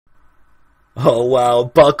Oh wow,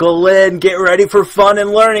 buckle in, get ready for fun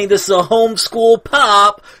and learning. This is a Homeschool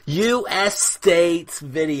Pop U.S. States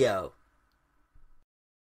video.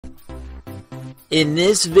 In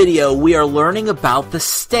this video, we are learning about the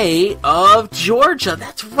state of Georgia.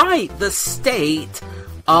 That's right, the state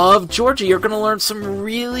of Georgia. You're going to learn some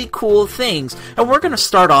really cool things. And we're going to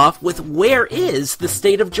start off with, where is the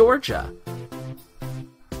state of Georgia?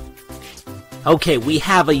 Okay, we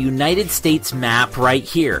have a United States map right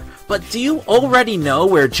here. But do you already know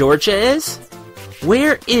where Georgia is?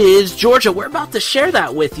 Where is Georgia? We're about to share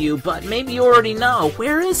that with you, but maybe you already know.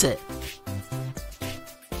 Where is it?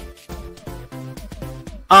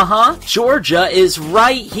 Georgia is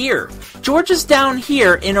right here. Georgia's down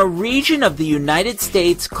here in a region of the United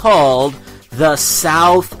States called the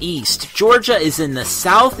Southeast. Georgia is in the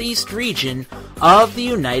Southeast region of the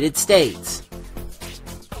United States.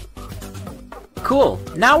 Cool.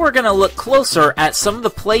 Now we're going to look closer at some of the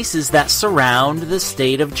places that surround the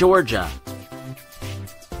state of Georgia.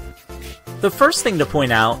 The first thing to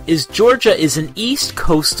point out is Georgia is an east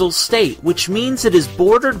coastal state, which means it is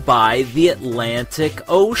bordered by the Atlantic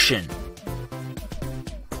Ocean.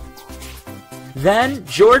 Then,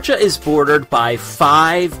 Georgia is bordered by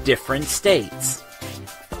 5 different states.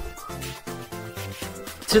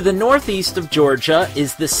 To the northeast of Georgia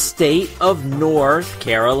is the state of North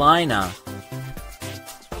Carolina.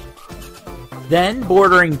 Then,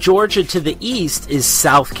 bordering Georgia to the east is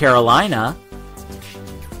South Carolina.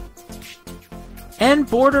 And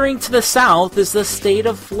bordering to the south is the state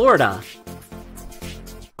of Florida.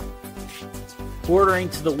 Bordering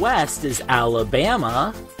to the west is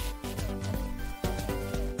Alabama.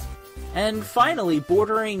 And finally,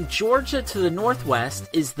 bordering Georgia to the northwest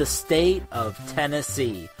is the state of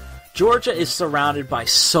Tennessee. Georgia is surrounded by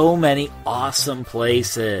so many awesome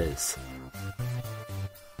places.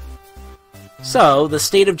 So, the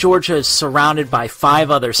state of Georgia is surrounded by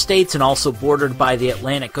 5 other states and also bordered by the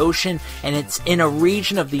Atlantic Ocean, and it's in a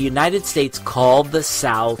region of the United States called the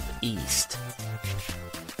Southeast.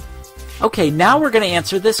 Okay, now we're going to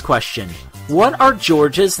answer this question. What are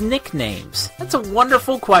Georgia's nicknames? That's a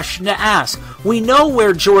wonderful question to ask. We know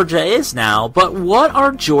where Georgia is now, but what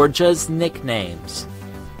are Georgia's nicknames?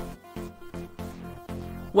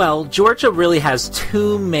 Well, Georgia really has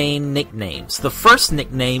 2 main nicknames. The first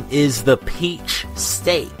nickname is the Peach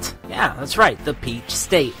State. Yeah, that's right, the Peach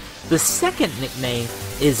State. The second nickname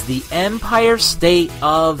is the Empire State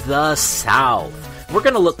of the South. We're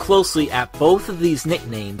going to look closely at both of these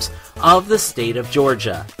nicknames of the state of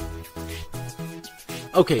Georgia.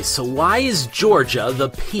 Okay, so why is Georgia the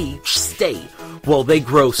Peach State? Well, they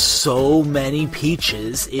grow so many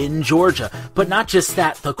peaches in Georgia. But not just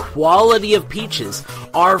that, the quality of peaches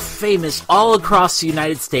are famous all across the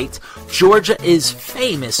United States. Georgia is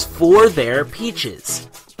famous for their peaches.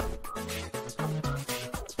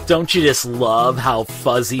 Don't you just love how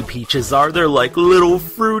fuzzy peaches are? They're like little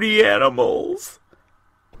fruity animals.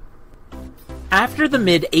 After the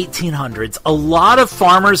mid-1800s, a lot of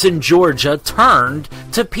farmers in Georgia turned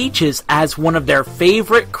to peaches as one of their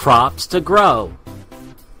favorite crops to grow.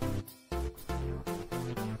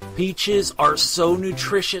 Peaches are so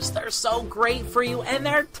nutritious, they're so great for you, and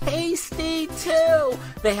they're tasty too!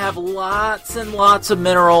 They have lots and lots of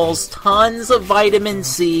minerals, tons of vitamin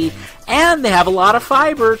C, and they have a lot of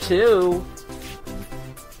fiber too.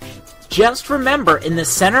 Just remember, in the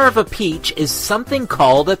center of a peach is something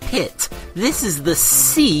called a pit. This is the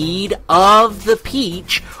seed of the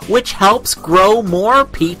peach, which helps grow more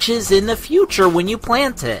peaches in the future when you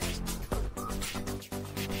plant it.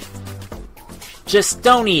 Just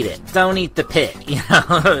don't eat it. Don't eat the pit.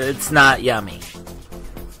 It's not yummy.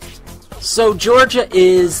 So Georgia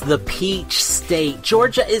is the Peach State.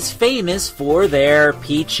 Georgia is famous for their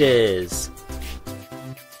peaches.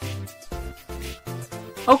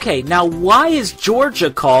 Okay, now why is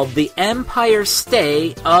Georgia called the Empire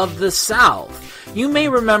State of the South? You may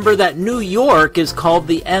remember that New York is called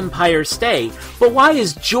the Empire State, but why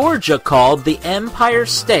is Georgia called the Empire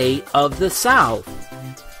State of the South?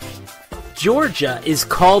 Georgia is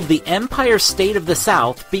called the Empire State of the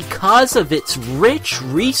South because of its rich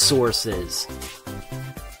resources.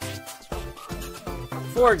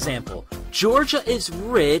 For example, Georgia is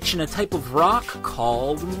rich in a type of rock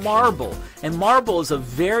called marble, and marble is a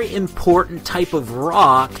very important type of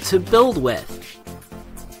rock to build with.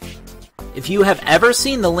 If you have ever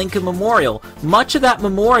seen the Lincoln Memorial, much of that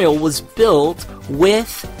memorial was built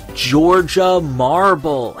with Georgia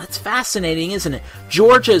marble. That's fascinating, isn't it?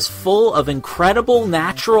 Georgia is full of incredible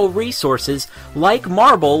natural resources like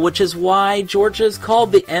marble, which is why Georgia is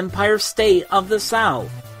called the Empire State of the South.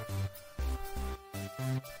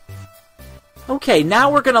 Okay, now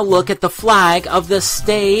we're going to look at the flag of the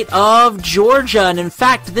state of Georgia. And in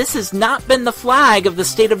fact, this has not been the flag of the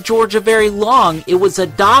state of Georgia very long. It was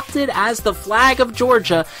adopted as the flag of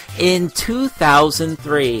Georgia in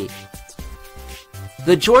 2003.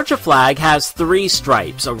 The Georgia flag has 3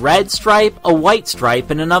 stripes, a red stripe, a white stripe,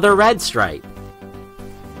 and another red stripe.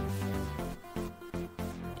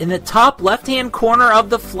 In the top left-hand corner of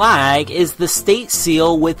the flag is the state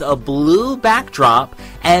seal with a blue backdrop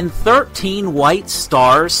and 13 white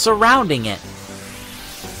stars surrounding it.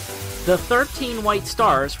 The 13 white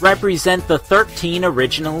stars represent the 13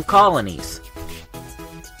 original colonies.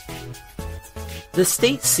 The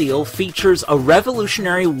state seal features a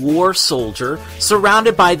Revolutionary War soldier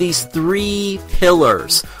surrounded by these 3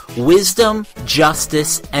 pillars: wisdom,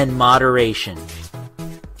 justice, and moderation.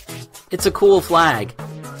 It's a cool flag.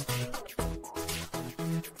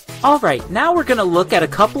 Alright, now we're going to look at a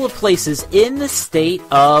couple of places in the state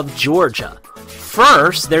of Georgia.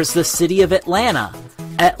 First, there's the city of Atlanta.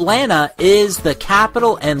 Atlanta is the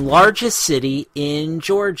capital and largest city in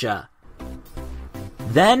Georgia.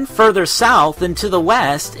 Then further south and to the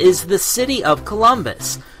west is the city of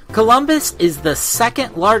Columbus. Columbus is the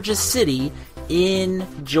second largest city in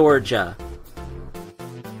Georgia.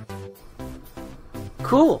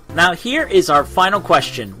 Cool. Now here is our final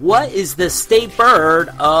question. What is the state bird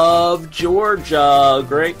of Georgia?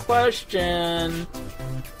 Great question.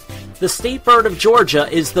 The state bird of Georgia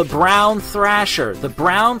is the brown thrasher. The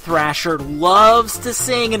brown thrasher loves to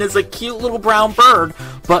sing and is a cute little brown bird,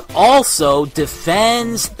 but also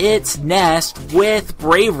defends its nest with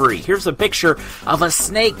bravery. Here's a picture of a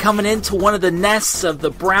snake coming into one of the nests of the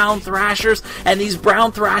brown thrashers, and these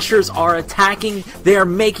brown thrashers are attacking. They're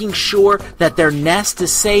making sure that their nest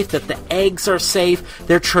is safe, that the eggs are safe.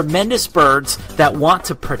 They're tremendous birds that want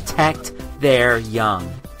to protect their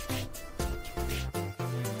young.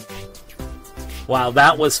 Wow,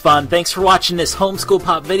 that was fun. Thanks for watching this Homeschool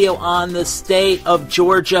Pop video on the state of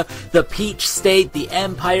Georgia, the Peach State, the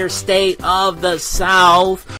Empire State of the South.